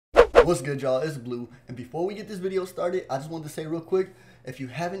What's good, y'all? It's Blue. And before we get this video started, I just wanted to say real quick, if you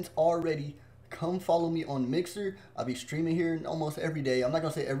haven't already, come follow me on Mixer. I'll be streaming here almost every day. I'm not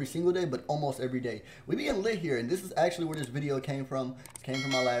going to say every single day, but almost every day. We be getting lit here, and this is actually where this video came from. It came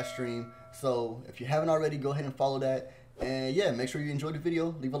from my last stream. So if you haven't already, go ahead and follow that. And yeah, make sure you enjoyed the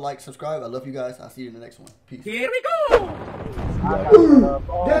video. Leave a like, subscribe. I love you guys. I'll see you in the next one. Peace. Here we go!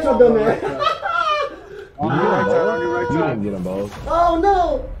 That's your dumb ass. You didn't get them both. Oh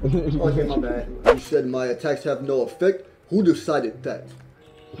no! Okay, my bad. You said my attacks have no effect. Who decided that?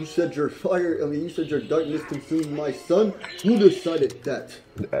 You said your fire, you said your darkness consumed my son. Who decided that?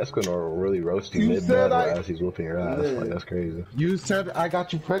 Escanor really roast you mid-battle as he's whooping your ass. Like, that's crazy. You said I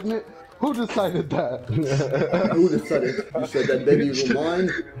got you pregnant? Who decided that? Who decided? You said that baby was mine?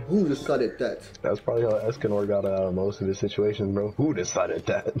 Who decided that? That's probably how Escanor got out of most of the situations, bro. Who decided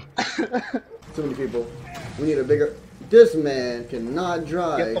that? Too many people. We need a bigger... This man cannot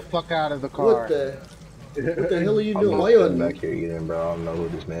drive. Get the fuck out of the car. What the hell are you doing? Why are you back here eating, bro? I don't know who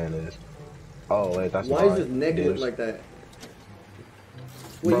this man is. Oh, wait, that's why is his neck look like that?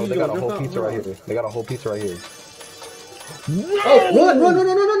 Wait, bro, they got a whole pizza right here. They got a whole pizza right here. Oh, run!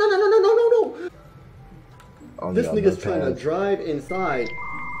 No! This nigga's trying to drive inside.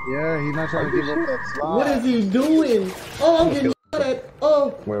 Yeah, he's not trying to give up that slide. What is he doing? Oh, I'm getting shot at.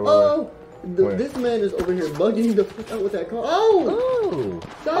 Oh, Where? This man is over here bugging the fuck out with that car. Oh!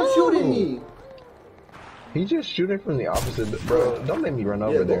 Stop shooting me! He's just shooting from the opposite, bro. Don't make me run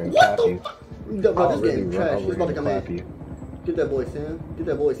over there and cap you. Bro, this game trash. He's about to come in. Get that boy, Sam. Get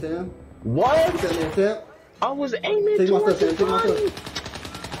that boy, Sam. What? Get that man, Sam. I was aiming Take my stuff, Sam. Take my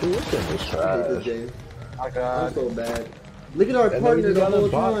stuff. Dude, this game is I hate trash. this game. My God. I'm so bad. Look at our partner the whole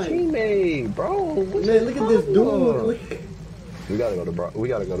time. Teammate, bro. Man, look at this dude. We gotta go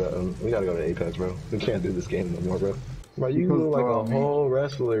to Apex, bro. We can't do this game no more, bro. Bro, you look like a whole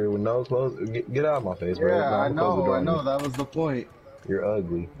wrestler with no clothes. Get out of my face, bro. Yeah, I know. That was the point. You're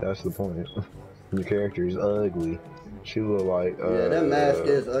ugly. That's the point. Your character is ugly. She look like yeah, that mask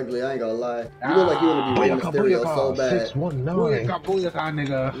is ugly. I ain't gonna lie. You look like you wanna be Rey Mysterio so bad. 619. Booyaka,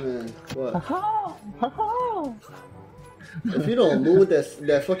 nigga. Man, what? If you don't move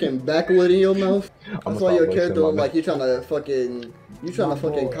that fucking backwood in your mouth, that's why your character look like you trying to fucking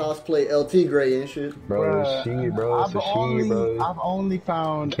cosplay LT Gray and shit. Bro, it's she, bro. It's a she, bro. I've only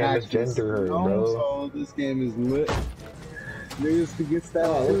found can't misgender her, bro. So this game is lit. Niggas to get that.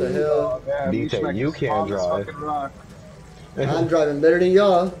 Oh, what the hell? DT, you can't drive. I'm driving better than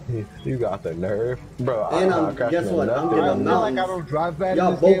y'all. You got the nerve, bro. And guess what? I'm getting a mountain. Like I don't drive bad.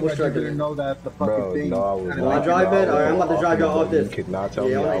 Y'all both were struggling. Didn't know that the fucking thing. No, I was I drive bad? Alright, I'm about to drive y'all off this. You could not tell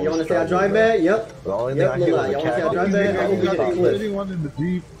me. You wanna say I drive bad? Yep. The only thing I hear was a cat. Y'all wanna say I drive bad? I'm gonna be hitting clips. In the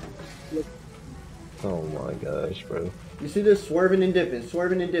Jeep. Oh my gosh, bro. You see this swerving and dipping.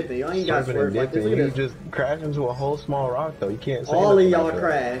 Y'all ain't got swerve like this. Look at You this. just crashed into a whole small rock, though. You can't say all of y'all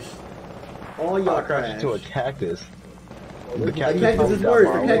crash. All y'all crashed into a cactus. The cactus is worse.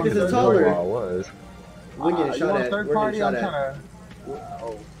 The cactus is taller. We're getting shot at. Third party, I'm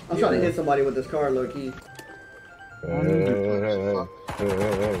trying to hit somebody with this car, low key. Hey.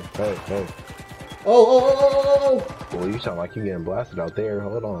 Oh! Well, you sound like you're getting blasted out there.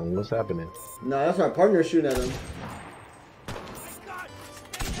 Hold on, what's happening? No, that's our partner shooting at him.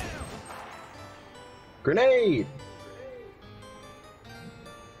 Grenade!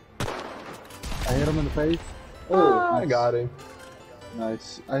 I hit him in the face. Oh, I got him.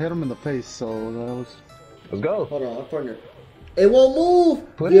 Nice. I hit him in the face, so that was... Let's go. Hold on, our partner. It won't move!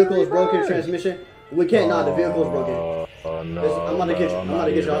 Vehicle is broken, transmission. We can't, the vehicle is broken. Oh no. I'm about to get y'all.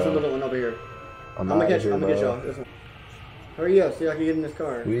 There's another one over here. I'm gonna get y'all. This one. Hurry up, so y'all can get in this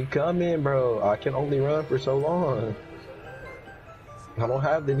car. We coming, bro. I can only run for so long. I don't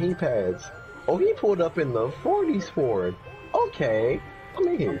have the knee pads. Oh, he pulled up in the 40s Ford. Okay. I'm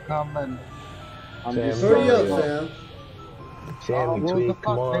in here. Coming. Hurry up, Sam. Sam, we tweak.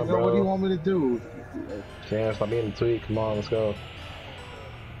 Come on, bro. What do you want me to do? Sam, stop being a tweak. Come on, let's go.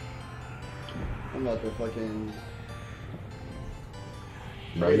 I'm about to fucking...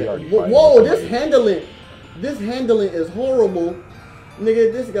 Bro, you already whoa, this handling is horrible.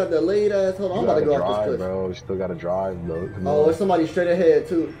 Nigga, this got the laid ass. Hold on, I'm about to go off this cliff. Bro, we still gotta drive, bro. Oh, there's somebody straight ahead,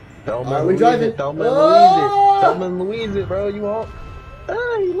 too. Alright, we driving. Thelma and Louise it, bro. You want?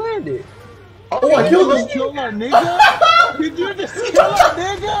 Ah, he landed. Oh, I killed him. Kill my nigga? Did you just kill my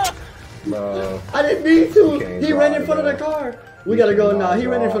nigga? Bro. I didn't mean to. He ran in front of the car. We gotta go now. He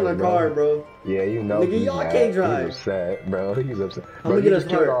ran in front of the car, bro. Yeah, you know. Nigga, y'all can't drive. He's upset, bro. He's upset. I'm Bro, gonna get us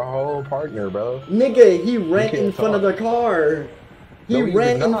killed hurt. our whole partner, bro. Nigga, he ran in front of the car. He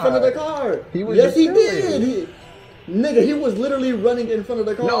ran in front of the car. He was yes, he chilling. did. Nigga, he was literally running in front of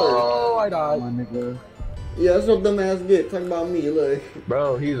the car. No, I died. My nigga. Yeah, that's what dumb ass get. Talking about me, look.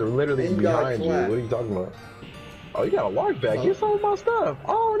 Bro, he's literally And you got behind you. clapped. What are you talking about? Oh, you got a walk back. Get some of my stuff.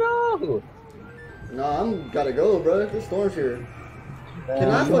 Oh no. Nah, I'm gotta go, bro. This storm's here. Can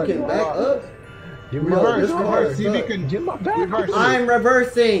I you fucking back up? Give me Bro, my this car reverse. See if you sucks. can Get my back. reverse. I'm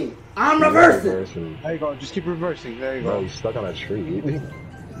reversing. I'm reversing. There you go. Just keep reversing. There you Bro, go. he's stuck on a tree.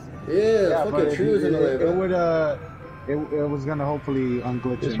 Yeah, but fucking tree was in the way, it bro. would it was gonna hopefully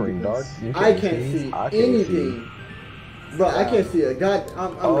unglitch. This him ring dark. because- You I can't see I can't anything. Bro, I can't see a god.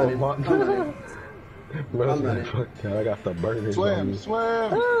 I'm running. my I'm running. Bro, I'm running. fuck that. I got the burners on Swim, me. swim.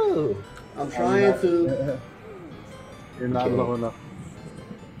 Oh. I'm trying to. You're not Okay. low enough.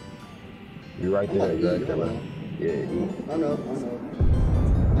 You're right I'm there. about to You're eat, right there. hold on. Yeah, you I know.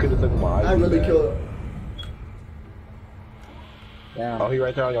 could have took my I ID really back. killed. Damn. Oh, he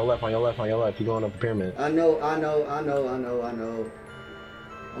right there on your left, on your left, on your left. He going up the pyramid. I know. I'm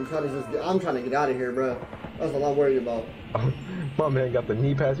trying to get out of here, bro. That's all I'm worried about. My man got the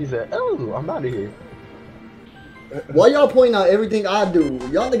knee pass. He said, "Oh, I'm out of here." Why y'all pointing out everything I do?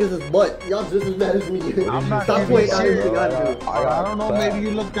 Y'all niggas is butt. Y'all just as bad as me. I'm not Stop even pointing out serious. everything I do. I don't know. clapped Maybe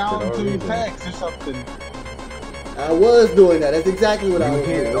you look down for no to your reason. text or something. I was doing that. That's exactly what I was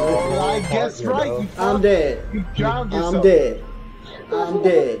can't doing. go. Oh, I guess right. You I'm dead. You drowned yourself. I'm dead. I'm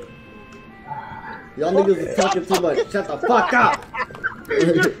dead. Y'all niggas is talking too much. Shut the fuck up.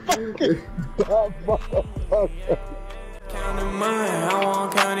 Counting money, I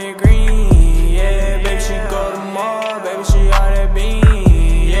want county green. Yeah, baby, she go to mall, baby, she all that bean.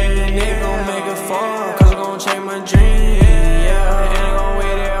 Yeah, nigga gon' make it fall, cause I'm gon' change my dream. Yeah, and I'm gon'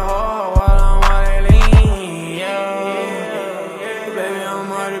 wait that hard while I'm on that lean. Yeah, baby,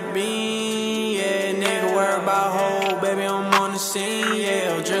 I'm on the bean. Yeah, nigga worry about hoe, baby, I'm on the scene.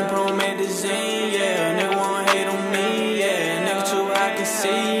 Yeah, drink promethazine. Yeah, nigga wanna hate on me. Yeah, nigga too I can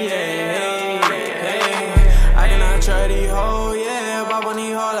see. Yeah. Try these hoes, yeah, bop on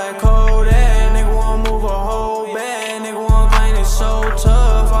these hoes like cold, yeah. Nigga wanna move a whole bag, nigga wanna claim it's so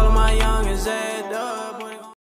tough. All of my youngins,